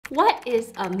What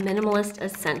is a minimalist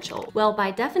essential? Well,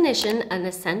 by definition, an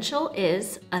essential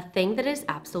is a thing that is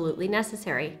absolutely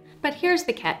necessary. But here's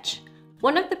the catch.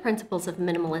 One of the principles of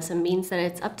minimalism means that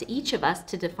it's up to each of us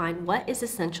to define what is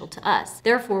essential to us.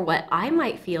 Therefore, what I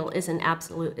might feel is an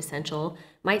absolute essential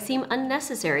might seem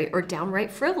unnecessary or downright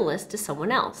frivolous to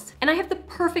someone else. And I have the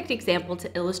perfect example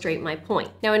to illustrate my point.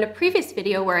 Now, in a previous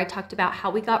video where I talked about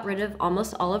how we got rid of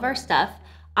almost all of our stuff,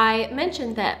 I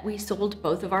mentioned that we sold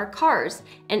both of our cars,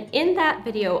 and in that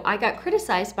video I got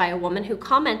criticized by a woman who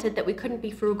commented that we couldn't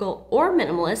be frugal or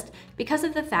minimalist because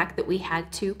of the fact that we had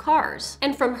 2 cars.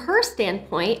 And from her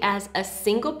standpoint, as a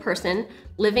single person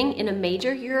living in a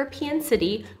major European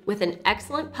city with an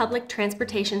excellent public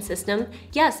transportation system,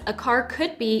 yes, a car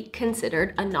could be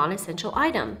considered a non-essential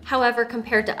item. However,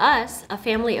 compared to us, a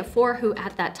family of 4 who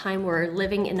at that time were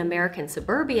living in American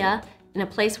suburbia, in a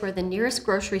place where the nearest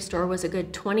grocery store was a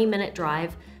good 20-minute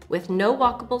drive, with no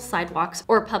walkable sidewalks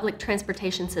or public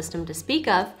transportation system to speak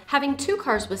of, having 2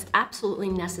 cars was absolutely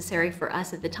necessary for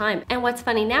us at the time. And what's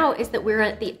funny now is that we're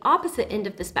at the opposite end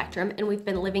of the spectrum, and we've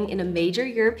been living in a major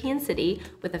European city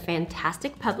with a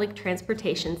fantastic public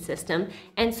transportation system,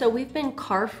 and so we've been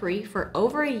car-free for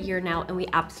over a year now, and we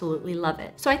absolutely love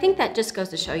it. So I think that just goes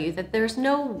to show you that there's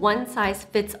no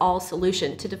one-size-fits-all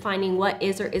solution to defining what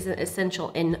is or isn't essential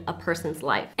in a person's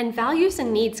life. And values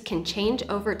and needs can change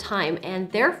over time,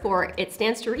 and therefore it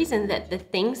stands to reason that the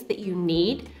things that you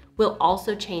need will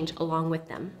also change along with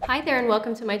them. Hi there and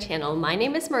welcome to my channel. My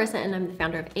name is Marissa and I'm the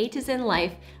founder of A to Zen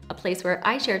Life, a place where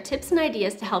I share tips and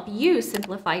ideas to help you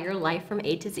simplify your life from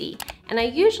A to Z. And I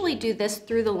usually do this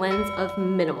through the lens of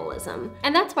minimalism.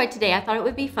 And that's why today I thought it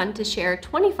would be fun to share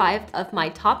 25 of my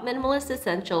top minimalist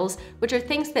essentials, which are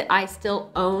things that I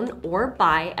still own or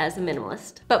buy as a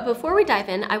minimalist. But before we dive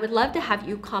in, I would love to have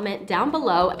you comment down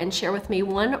below and share with me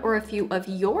one or a few of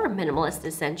your minimalist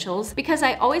essentials, because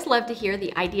I always love to hear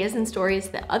the ideas and stories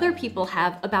that other people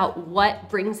have about what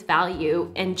brings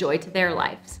value and joy to their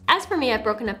lives. As for me, I've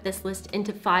broken up this list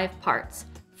into 5 parts.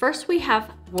 First, we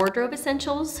have wardrobe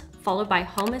essentials, followed by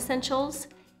home essentials,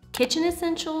 kitchen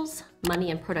essentials, money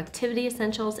and productivity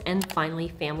essentials, and finally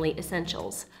family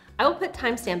essentials. I will put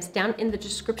timestamps down in the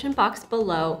description box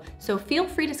below, so feel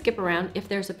free to skip around if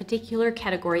there's a particular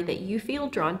category that you feel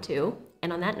drawn to.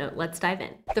 And on that note, let's dive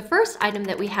in. The first item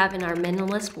that we have in our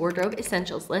minimalist wardrobe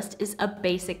essentials list is a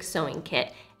basic sewing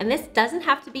kit. And this doesn't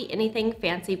have to be anything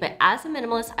fancy, but as a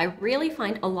minimalist, I really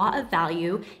find a lot of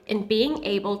value in being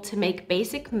able to make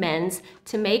basic mends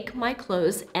to make my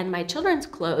clothes and my children's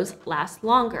clothes last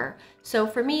longer. So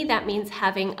for me, that means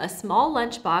having a small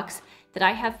lunchbox that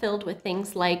I have filled with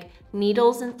things like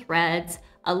needles and threads,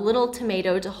 a little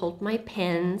tomato to hold my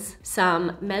pins,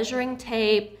 some measuring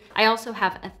tape. I also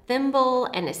have a thimble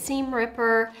and a seam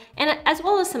ripper, and as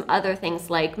well as some other things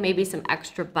like maybe some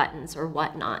extra buttons or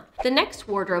whatnot. The next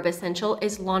wardrobe essential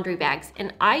is laundry bags,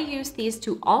 and I use these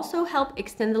to also help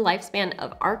extend the lifespan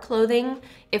of our clothing.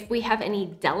 If we have any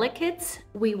delicates,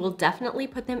 we will definitely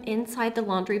put them inside the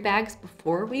laundry bags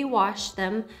before we wash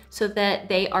them so that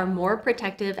they are more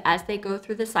protective as they go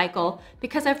through the cycle,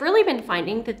 because I've really been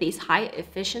finding that these high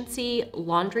efficiency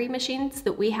laundry machines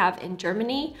that we have in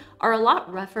Germany are a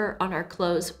lot rougher on our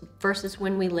clothes versus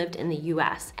when we lived in the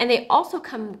US. And they also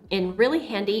come in really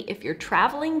handy if you're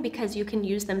traveling, because you can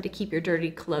use them to keep your dirty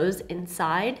clothes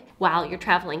inside while you're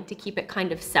traveling to keep it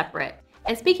kind of separate.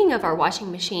 And speaking of our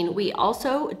washing machine, we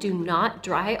also do not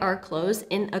dry our clothes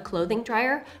in a clothing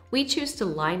dryer. We choose to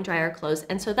line dry our clothes,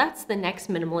 and so that's the next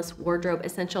minimalist wardrobe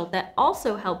essential that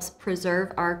also helps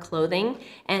preserve our clothing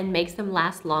and makes them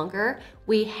last longer.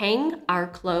 We hang our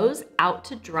clothes out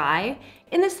to dry.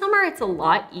 In the summer, it's a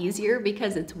lot easier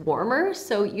because it's warmer,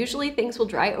 so usually things will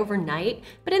dry overnight,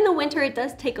 but in the winter, it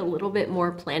does take a little bit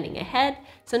more planning ahead.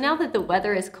 So now that the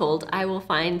weather is cold, I will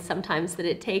find sometimes that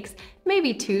it takes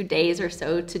maybe 2 days or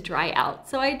so to dry out.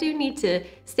 So I do need to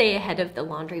stay ahead of the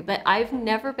laundry, but I've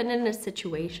never been in a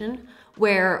situation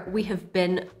where we have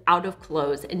been out of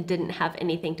clothes and didn't have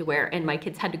anything to wear and my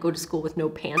kids had to go to school with no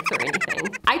pants or anything.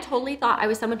 I totally thought I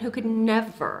was someone who could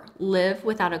never live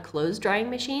without a clothes drying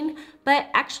machine, but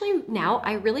actually now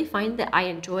I really find that I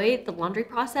enjoy the laundry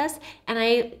process, and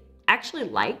I actually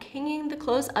like hanging the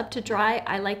clothes up to dry.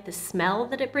 I like the smell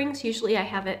that it brings. Usually I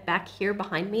have it back here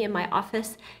behind me in my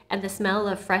office, and the smell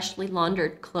of freshly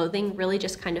laundered clothing really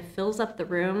just kind of fills up the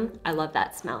room. I love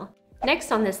that smell.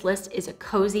 Next on this list is a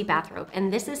cozy bathrobe,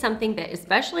 and this is something that,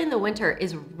 especially in the winter,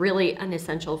 is really an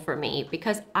essential for me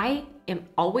because I am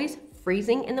always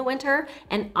freezing in the winter,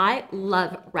 and I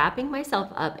love wrapping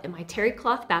myself up in my terry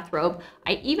cloth bathrobe.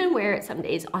 I even wear it some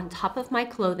days on top of my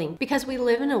clothing because we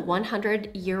live in a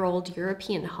 100-year-old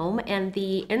European home and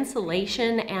the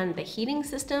insulation and the heating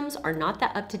systems are not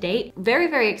that up to date. Very,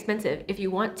 very expensive if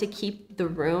you want to keep the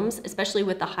rooms, especially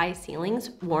with the high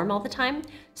ceilings, warm all the time.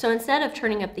 So instead of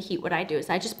turning up the heat, what I do is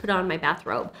I just put on my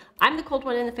bathrobe. I'm the cold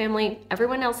one in the family.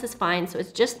 Everyone else is fine, so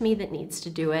it's just me that needs to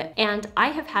do it. And I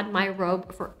have had my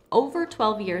robe for over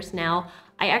 12 years now.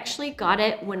 I actually got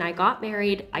it when I got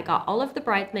married. I got all of the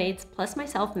bridesmaids plus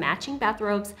myself matching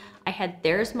bathrobes. I had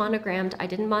theirs monogrammed. I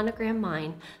didn't monogram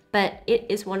mine, but it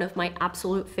is one of my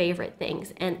absolute favorite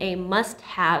things and a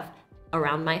must-have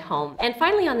around my home. And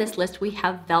finally on this list, we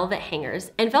have velvet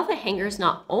hangers. And velvet hangers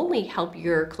not only help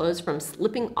your clothes from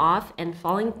slipping off and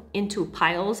falling into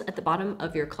piles at the bottom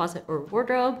of your closet or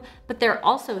wardrobe, but they're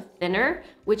also thinner,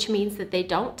 which means that they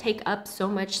don't take up so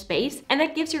much space, and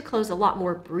that gives your clothes a lot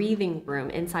more breathing room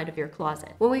inside of your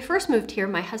closet. When we first moved here,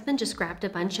 my husband just grabbed a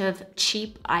bunch of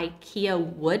cheap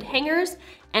IKEA wood hangers,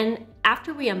 and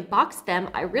after we unboxed them,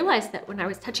 I realized that when I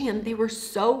was touching them, they were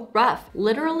so rough.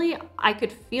 Literally, I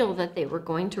could feel that they were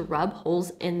going to rub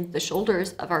holes in the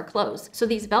shoulders of our clothes. So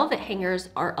these velvet hangers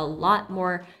are a lot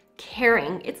more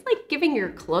caring. It's like giving your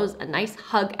clothes a nice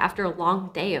hug after a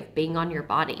long day of being on your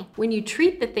body. When you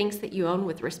treat the things that you own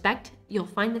with respect, you'll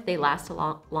find that they last a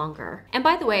lot longer. And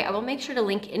by the way, I will make sure to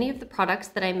link any of the products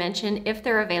that I mentioned, if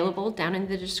they're available, down in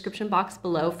the description box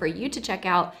below for you to check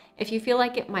out if you feel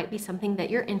like it might be something that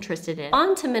you're interested in.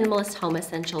 On to minimalist home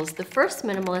essentials. The first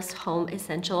minimalist home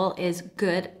essential is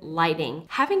good lighting.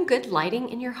 Having good lighting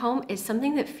in your home is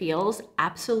something that feels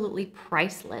absolutely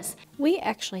priceless. We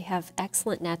actually have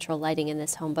excellent natural lighting in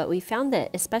this home, but we found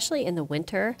that especially in the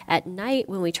winter, at night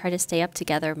when we try to stay up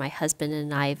together, my husband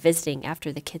and I visiting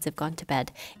after the kids have gone to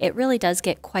bed, it really does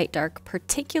get quite dark,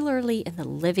 particularly in the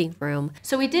living room.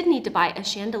 So we did need to buy a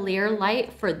chandelier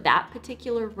light for that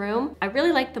particular room. I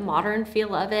really like the modern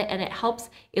feel of it, and it helps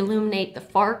illuminate the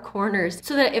far corners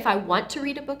so that if I want to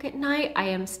read a book at night, I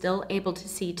am still able to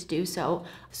see to do so.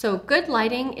 So good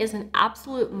lighting is an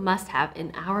absolute must-have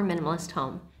in our minimalist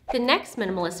home. The next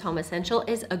minimalist home essential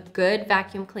is a good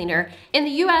vacuum cleaner. In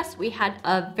the US, we had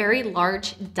a very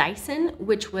large Dyson,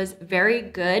 which was very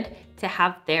good to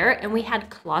have there, and we had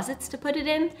closets to put it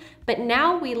in. But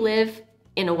now we live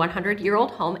in a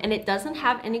 100-year-old home and it doesn't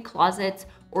have any closets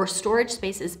or storage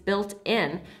spaces built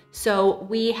in. So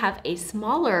we have a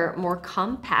smaller, more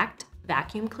compact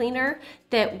vacuum cleaner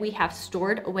that we have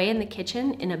stored away in the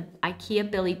kitchen in an IKEA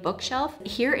Billy bookshelf.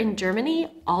 Here in Germany,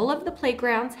 all of the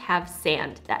playgrounds have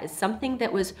sand. That is something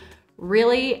that was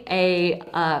really a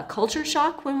culture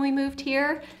shock when we moved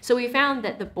here. So we found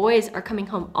that the boys are coming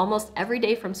home almost every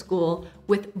day from school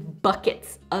with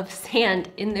buckets of sand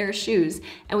in their shoes,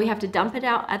 and we have to dump it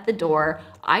out at the door.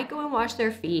 I go and wash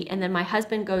their feet, and then my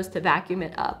husband goes to vacuum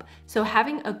it up. So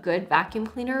having a good vacuum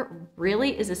cleaner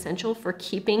really is essential for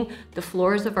keeping the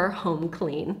floors of our home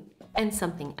clean. And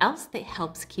something else that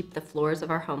helps keep the floors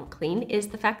of our home clean is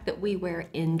the fact that we wear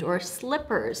indoor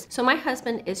slippers. So my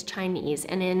husband is Chinese,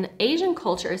 and in Asian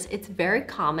cultures, it's very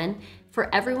common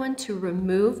for everyone to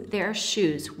remove their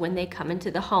shoes when they come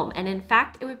into the home. And in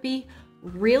fact, it would be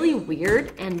really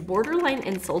weird and borderline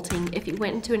insulting if you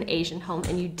went into an Asian home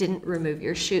and you didn't remove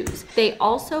your shoes. They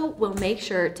also will make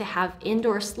sure to have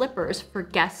indoor slippers for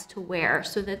guests to wear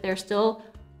so that they're still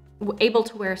able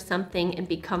to wear something and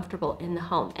be comfortable in the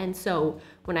home. And so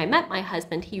when I met my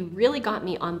husband, he really got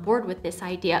me on board with this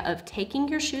idea of taking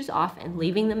your shoes off and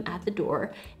leaving them at the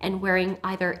door and wearing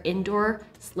either indoor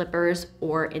slippers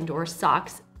or indoor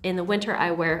socks. In the winter, I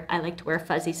like to wear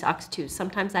fuzzy socks too.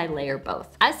 Sometimes I layer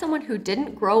both. As someone who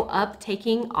didn't grow up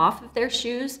taking off of their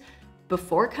shoes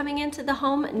before coming into the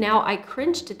home, now I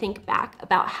cringe to think back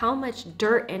about how much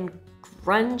dirt and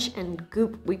grunge and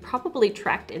goop we probably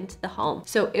tracked into the home.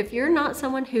 So if you're not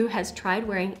someone who has tried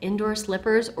wearing indoor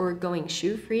slippers or going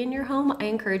shoe-free in your home, I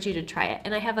encourage you to try it.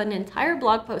 And I have an entire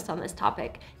blog post on this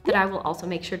topic that I will also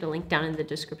make sure to link down in the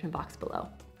description box below.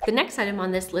 The next item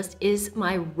on this list is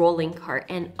my rolling cart,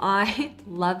 and I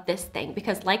love this thing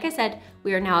because, like I said,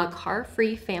 we are now a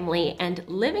car-free family, and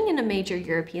living in a major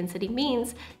European city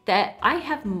means that I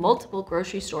have multiple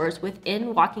grocery stores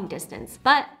within walking distance,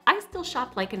 but I still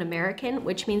shop like an American,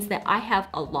 which means that I have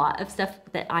a lot of stuff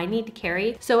that I need to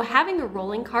carry. So having a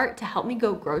rolling cart to help me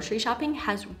go grocery shopping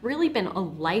has really been a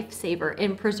lifesaver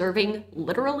in preserving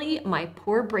literally my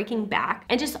poor breaking back,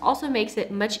 and just also makes it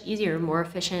much easier and more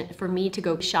efficient for me to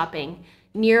go shopping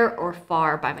near or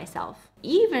far by myself.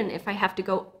 Even if I have to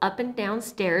go up and down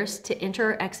stairs to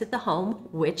enter or exit the home,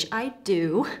 which I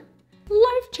do,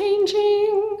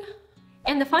 life-changing.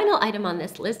 And the final item on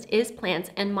this list is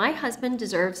plants, and my husband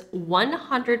deserves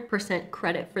 100%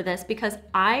 credit for this because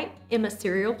I am a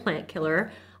serial plant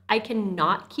killer. I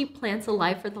cannot keep plants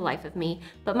alive for the life of me,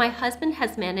 but my husband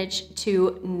has managed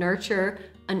to nurture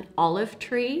an olive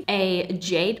tree, a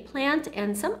jade plant,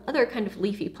 and some other kind of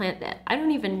leafy plant that I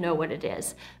don't even know what it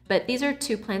is. But these are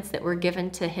two plants that were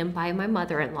given to him by my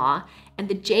mother-in-law, and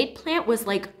the jade plant was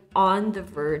like on the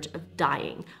verge of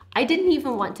dying. I didn't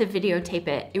even want to videotape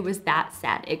it. It was that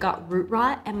sad. It got root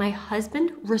rot and my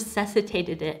husband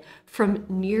resuscitated it from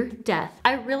near death.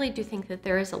 I really do think that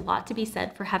there is a lot to be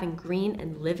said for having green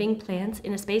and living plants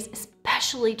in a space,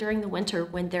 especially during the winter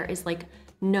when there is like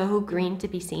no green to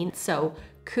be seen. So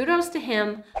kudos to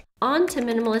him. On to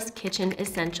minimalist kitchen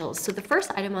essentials. So the first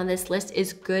item on this list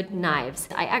is good knives.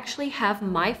 I actually have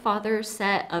my father's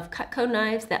set of Cutco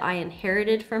knives that I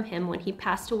inherited from him when he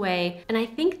passed away. And I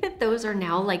think that those are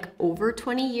now like over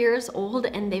 20 years old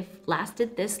and they've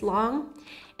lasted this long.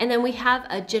 And then we have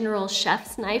a general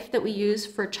chef's knife that we use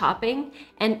for chopping,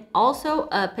 and also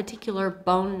a particular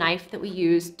bone knife that we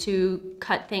use to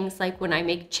cut things like when I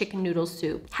make chicken noodle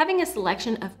soup. Having a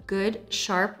selection of good,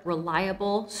 sharp,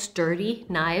 reliable, sturdy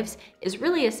knives is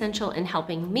really essential in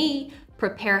helping me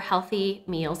prepare healthy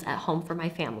meals at home for my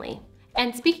family.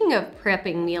 And speaking of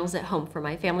prepping meals at home for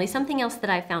my family, something else that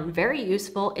I found very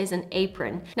useful is an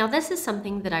apron. Now this is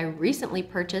something that I recently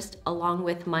purchased along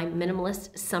with my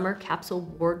Minimalist summer capsule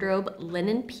wardrobe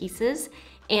linen pieces.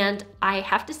 And I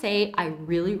have to say, I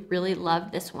really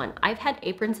love this one. I've had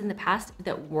aprons in the past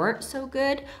that weren't so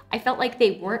good. I felt like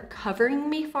they weren't covering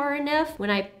me far enough.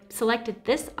 When I selected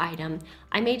this item,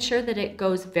 I made sure that it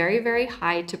goes very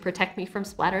high to protect me from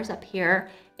splatters up here.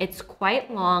 It's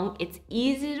quite long, it's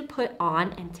easy to put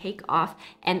on and take off,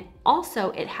 and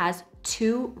also it has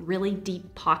two really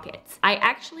deep pockets. I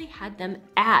actually had them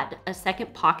add a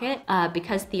second pocket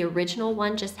because the original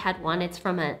one just had one. It's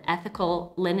from an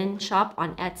ethical linen shop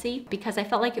on Etsy, because I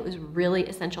felt like it was really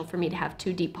essential for me to have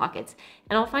two deep pockets.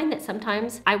 And I'll find that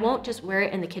sometimes I won't just wear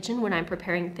it in the kitchen when I'm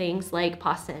preparing things like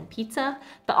pasta and pizza,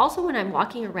 but also when I'm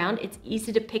walking around, it's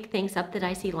easy to pick things up that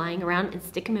I see lying around and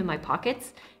stick them in my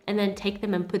pockets and then take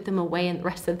them and put them away in the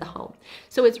rest of the home.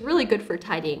 So it's really good for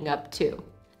tidying up too.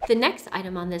 The next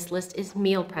item on this list is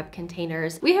meal prep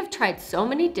containers. We have tried so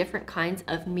many different kinds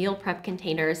of meal prep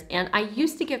containers, and I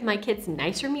used to give my kids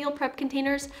nicer meal prep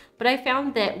containers, but I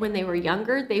found that when they were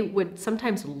younger, they would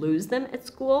sometimes lose them at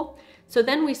school. So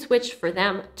then we switched for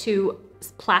them to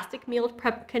plastic meal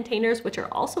prep containers, which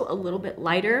are also a little bit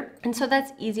lighter, and so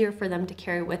that's easier for them to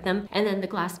carry with them. And then the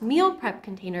glass meal prep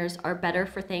containers are better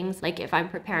for things like if I'm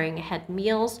preparing ahead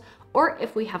meals, or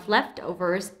if we have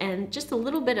leftovers and just a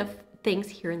little bit of things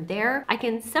here and there, I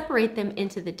can separate them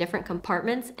into the different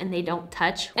compartments and they don't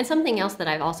touch. And something else that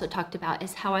I've also talked about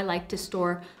is how I like to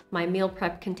store my meal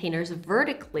prep containers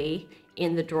vertically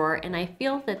in the drawer, and I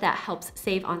feel that that helps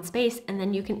save on space, and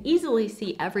then you can easily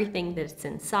see everything that's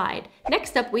inside.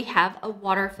 Next up, we have a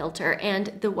water filter, and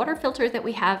the water filter that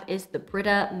we have is the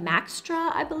Brita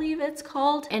Maxtra, I believe it's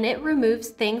called, and it removes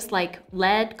things like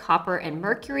lead, copper, and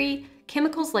mercury,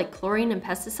 chemicals like chlorine and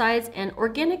pesticides, and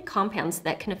organic compounds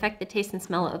that can affect the taste and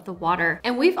smell of the water.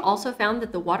 And we've also found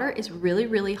that the water is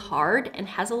really hard and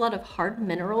has a lot of hard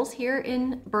minerals here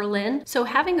in Berlin. So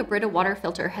having a Brita water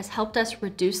filter has helped us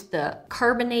reduce the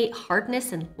carbonate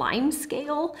hardness and lime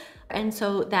scale. And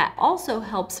so that also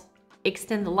helps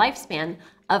extend the lifespan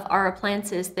of our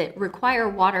appliances that require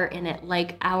water in it,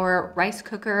 like our rice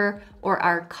cooker or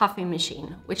our coffee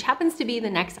machine, which happens to be the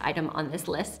next item on this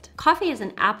list. Coffee is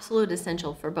an absolute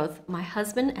essential for both my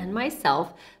husband and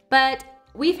myself, but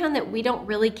we found that we don't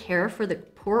really care for the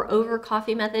pour over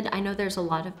coffee method. I know there's a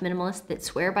lot of minimalists that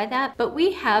swear by that, but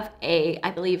we have a, I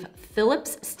believe,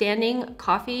 Philips standing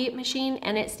coffee machine,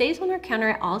 and it stays on our counter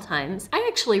at all times. I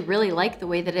actually really like the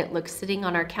way that it looks sitting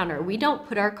on our counter. We don't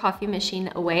put our coffee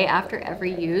machine away after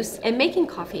every use, and making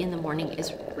coffee in the morning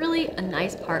is really a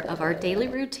nice part of our daily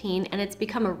routine, and it's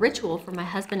become a ritual for my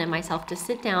husband and myself to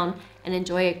sit down and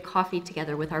enjoy a coffee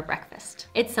together with our breakfast.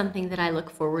 It's something that I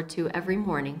look forward to every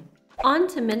morning. On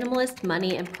to minimalist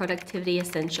money and productivity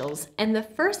essentials. And the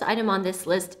first item on this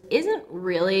list isn't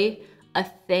really a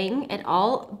thing at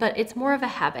all, but it's more of a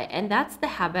habit, and that's the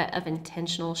habit of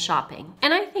intentional shopping.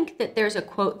 And I think that there's a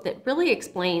quote that really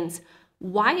explains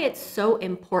why it's so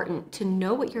important to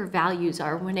know what your values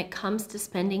are when it comes to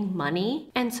spending money.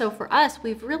 And so for us,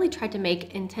 we've really tried to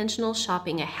make intentional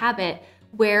shopping a habit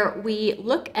where we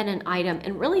look at an item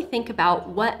and really think about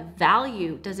what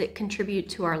value does it contribute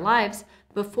to our lives,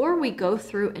 before we go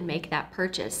through and make that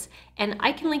purchase. And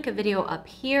I can link a video up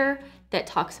here that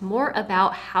talks more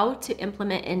about how to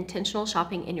implement intentional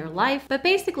shopping in your life, but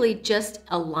basically just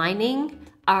aligning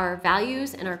our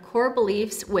values and our core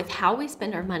beliefs with how we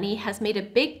spend our money has made a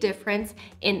big difference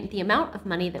in the amount of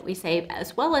money that we save,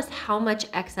 as well as how much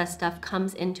excess stuff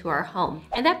comes into our home.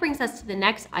 And that brings us to the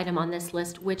next item on this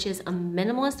list, which is a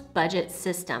minimalist budget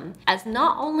system. As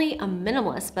not only a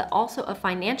minimalist, but also a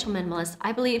financial minimalist,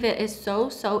 I believe it is so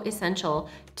essential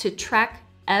to track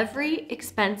every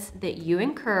expense that you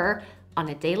incur on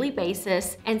a daily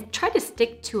basis and try to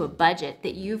stick to a budget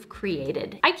that you've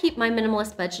created. I keep my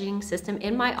minimalist budgeting system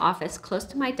in my office close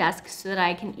to my desk so that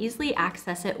I can easily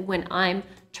access it when I'm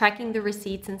tracking the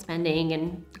receipts and spending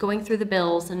and going through the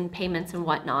bills and payments and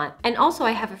whatnot. And also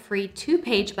I have a free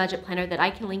 2-page budget planner that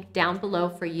I can link down below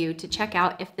for you to check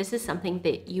out if this is something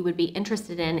that you would be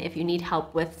interested in if you need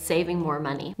help with saving more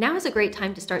money. Now is a great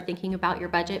time to start thinking about your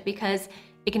budget because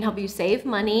it can help you save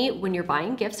money when you're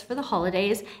buying gifts for the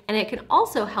holidays, and it can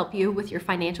also help you with your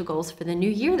financial goals for the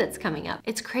new year that's coming up.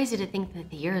 It's crazy to think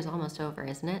that the year is almost over,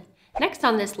 isn't it? Next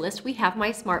on this list, we have my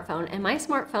smartphone, and my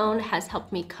smartphone has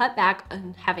helped me cut back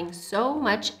on having so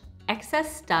much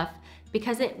excess stuff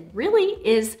because it really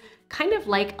is kind of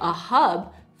like a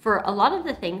hub for a lot of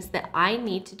the things that I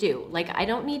need to do. Like, I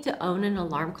don't need to own an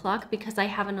alarm clock because I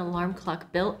have an alarm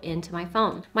clock built into my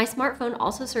phone. My smartphone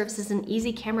also serves as an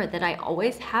easy camera that I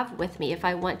always have with me if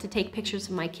I want to take pictures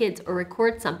of my kids or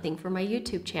record something for my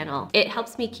YouTube channel. It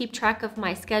helps me keep track of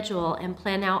my schedule and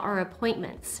plan out our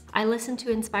appointments. I listen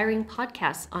to inspiring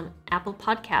podcasts on Apple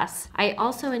Podcasts. I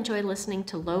also enjoy listening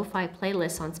to lo-fi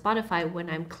playlists on Spotify when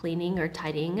I'm cleaning or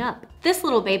tidying up. This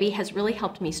little baby has really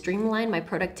helped me streamline my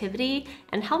productivity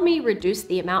and help me reduce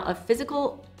the amount of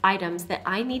physical items that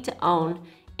I need to own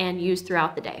and use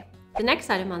throughout the day. The next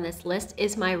item on this list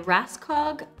is my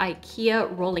Raskog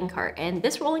IKEA rolling cart, and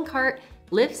this rolling cart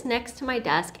lives next to my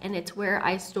desk, and it's where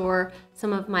I store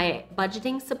some of my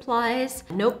budgeting supplies,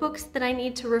 notebooks that I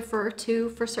need to refer to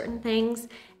for certain things,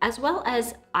 as well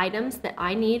as items that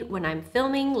I need when I'm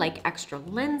filming, like extra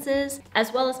lenses,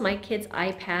 as well as my kids'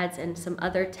 iPads and some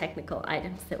other technical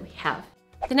items that we have.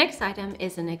 The next item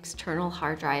is an external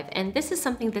hard drive, and this is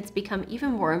something that's become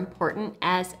even more important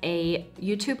as a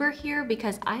YouTuber here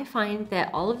because I find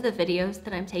that all of the videos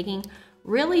that I'm taking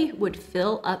really would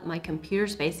fill up my computer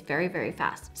space very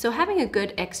fast. So having a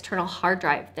good external hard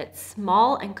drive that's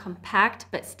small and compact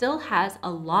but still has a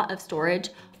lot of storage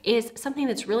is something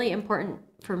that's really important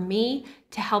for me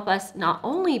to help us not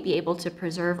only be able to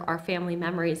preserve our family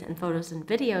memories and photos and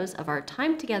videos of our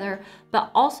time together,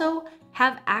 but also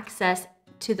have access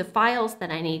to the files that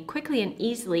I need quickly and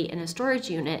easily in a storage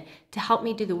unit to help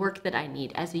me do the work that I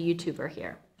need as a YouTuber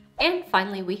here. And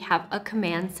finally, we have a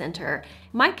command center.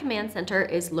 My command center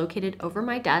is located over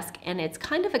my desk, and it's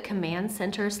kind of a command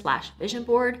center / vision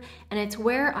board, and it's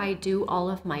where I do all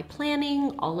of my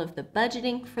planning, all of the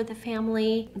budgeting for the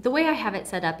family. The way I have it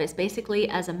set up is basically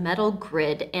as a metal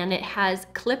grid, and it has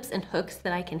clips and hooks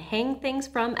that I can hang things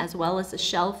from, as well as a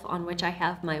shelf on which I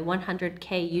have my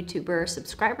 100K YouTuber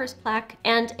subscribers plaque.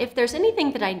 And if there's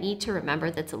anything that I need to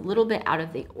remember that's a little bit out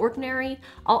of the ordinary,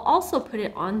 I'll also put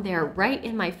it on there right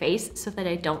in my face so that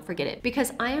I don't forget it,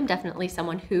 because I am definitely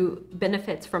someone who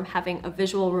benefits from having a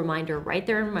visual reminder right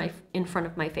there in front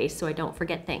of my face so I don't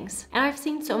forget things. And I've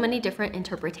seen so many different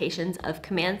interpretations of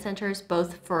command centers,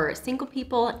 both for single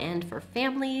people and for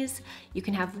families. You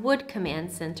can have wood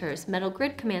command centers, metal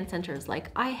grid command centers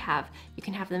like I have. You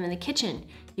can have them in the kitchen.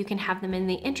 You can have them in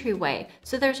the entryway.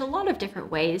 So there's a lot of different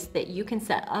ways that you can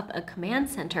set up a command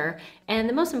center, and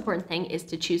the most important thing is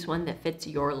to choose one that fits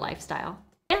your lifestyle.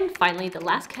 And finally, the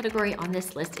last category on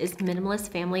this list is minimalist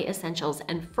family essentials.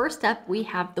 And first up, we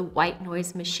have the white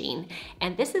noise machine.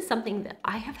 And this is something that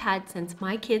I have had since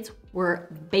my kids were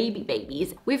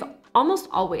babies. We've almost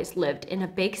always lived in a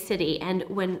big city, and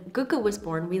when Guga was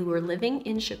born, we were living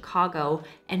in Chicago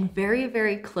and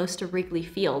very close to Wrigley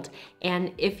Field.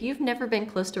 And if you've never been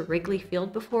close to Wrigley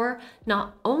Field before,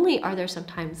 not only are there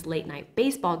sometimes late night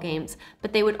baseball games,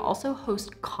 but they would also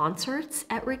host concerts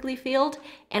at Wrigley Field.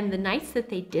 And the nights that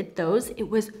they did those, it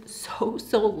was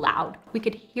so loud. We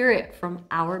could hear it from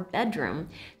our bedroom.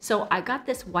 So I got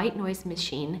this white noise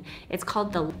machine. It's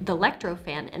called the Electro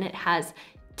Fan, and it has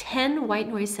 10 white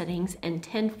noise settings and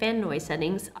 10 fan noise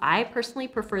settings. I personally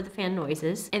prefer the fan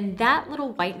noises. And that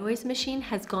little white noise machine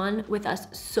has gone with us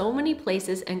so many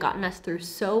places and gotten us through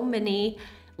so many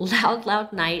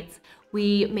loud nights.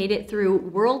 We made it through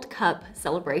World Cup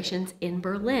celebrations in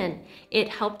Berlin. It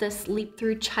helped us sleep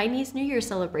through Chinese New Year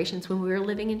celebrations when we were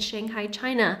living in Shanghai,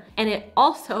 China. And it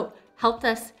also helped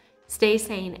us stay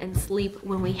sane and sleep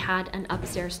when we had an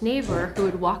upstairs neighbor who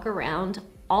would walk around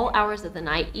all hours of the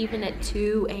night, even at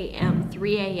 2 a.m.,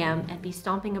 3 a.m., and be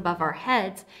stomping above our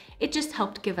heads. It just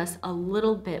helped give us a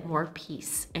little bit more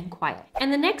peace and quiet.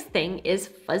 And the next thing is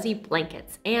fuzzy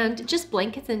blankets. And just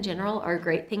blankets in general are a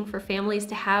great thing for families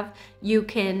to have. You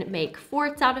can make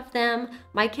forts out of them.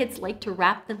 My kids like to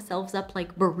wrap themselves up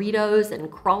like burritos and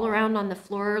crawl around on the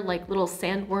floor like little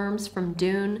sandworms from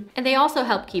Dune. And they also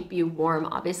help keep you warm,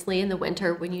 obviously, in the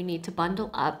winter when you need to bundle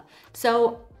up.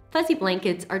 So fuzzy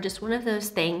blankets are just one of those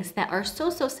things that are so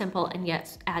simple and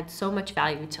yet add so much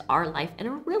value to our life and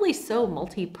are really so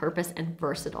multi-purpose and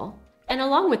versatile. And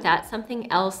along with that,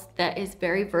 something else that is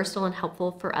very versatile and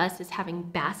helpful for us is having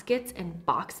baskets and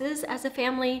boxes as a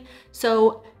family.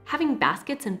 So having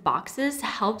baskets and boxes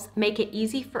helps make it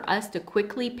easy for us to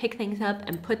quickly pick things up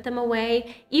and put them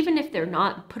away. Even if they're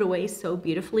not put away so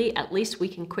beautifully, at least we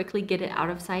can quickly get it out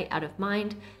of sight, out of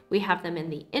mind. We have them in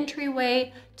the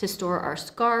entryway to store our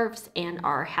scarves and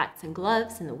our hats and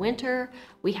gloves in the winter.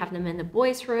 We have them in the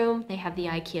boys' room. They have the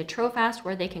IKEA Trofast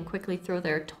where they can quickly throw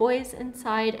their toys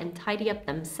inside and tidy up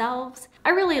themselves.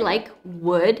 I really like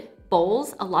wood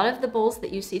bowls. A lot of the bowls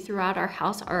that you see throughout our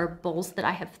house are bowls that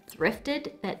I have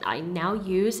thrifted that I now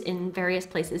use in various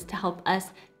places to help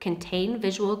us contain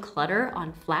visual clutter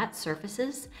on flat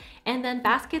surfaces. And then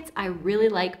baskets, I really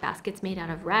like baskets made out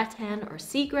of rattan or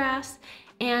seagrass,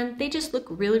 and they just look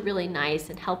really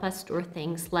nice and help us store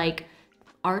things like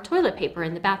our toilet paper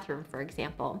in the bathroom, for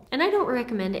example. And I don't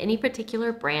recommend any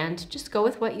particular brand, just go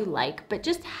with what you like, but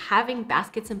just having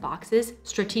baskets and boxes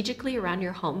strategically around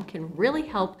your home can really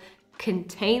help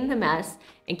contain the mess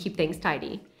and keep things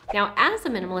tidy. Now, as a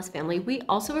minimalist family, we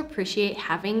also appreciate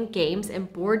having games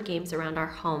and board games around our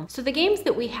home. So the games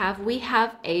that we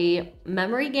have a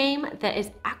memory game that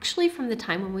is actually from the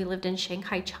time when we lived in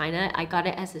Shanghai, China. I got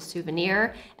it as a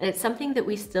souvenir, and it's something that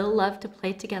we still love to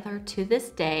play together to this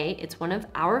day. It's one of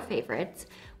our favorites.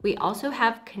 We also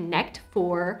have Connect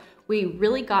 4. We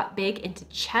really got big into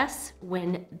chess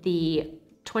when the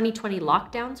 2020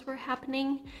 lockdowns were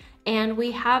happening. And we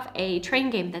have a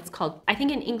train game that's called, I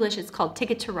think in English it's called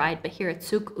Ticket to Ride, but here it's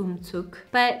Zug Zug.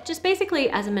 But just basically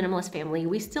as a minimalist family,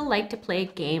 we still like to play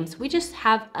games. We just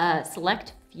have a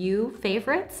select few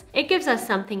favorites. It gives us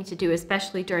something to do,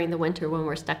 especially during the winter when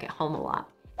we're stuck at home a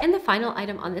lot. And the final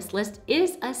item on this list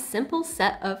is a simple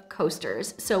set of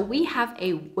coasters. So we have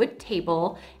a wood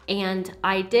table, and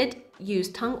I did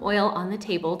use tung oil on the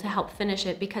table to help finish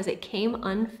it because it came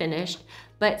unfinished.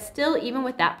 But still, even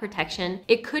with that protection,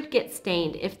 it could get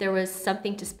stained if there was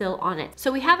something to spill on it.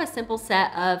 So we have a simple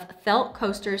set of felt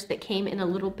coasters that came in a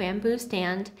little bamboo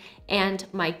stand, and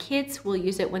my kids will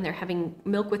use it when they're having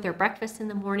milk with their breakfast in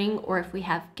the morning, or if we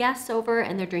have guests over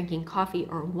and they're drinking coffee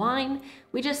or wine,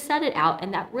 we just set it out,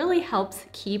 and that really helps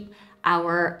keep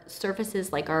our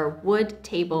surfaces like our wood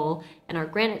table and our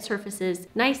granite surfaces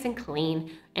nice and clean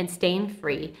and stain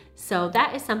free. So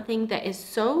that is something that is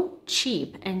so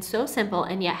cheap and so simple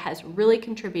and yet has really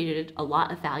contributed a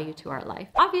lot of value to our life.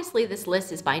 Obviously, this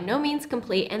list is by no means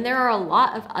complete, and there are a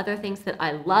lot of other things that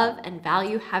I love and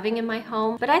value having in my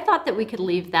home, but I thought that we could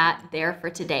leave that there for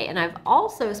today. And I've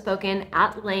also spoken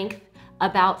at length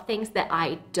about things that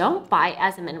I don't buy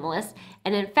as a minimalist.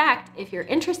 And in fact, if you're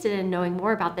interested in knowing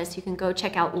more about this, you can go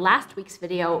check out last week's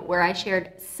video where I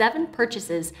shared 7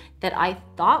 purchases that I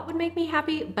thought would make me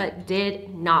happy, but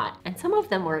did not. And some of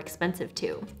them were expensive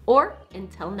too. Or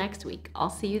until next week, I'll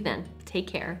see you then. Take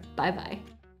care. Bye-bye.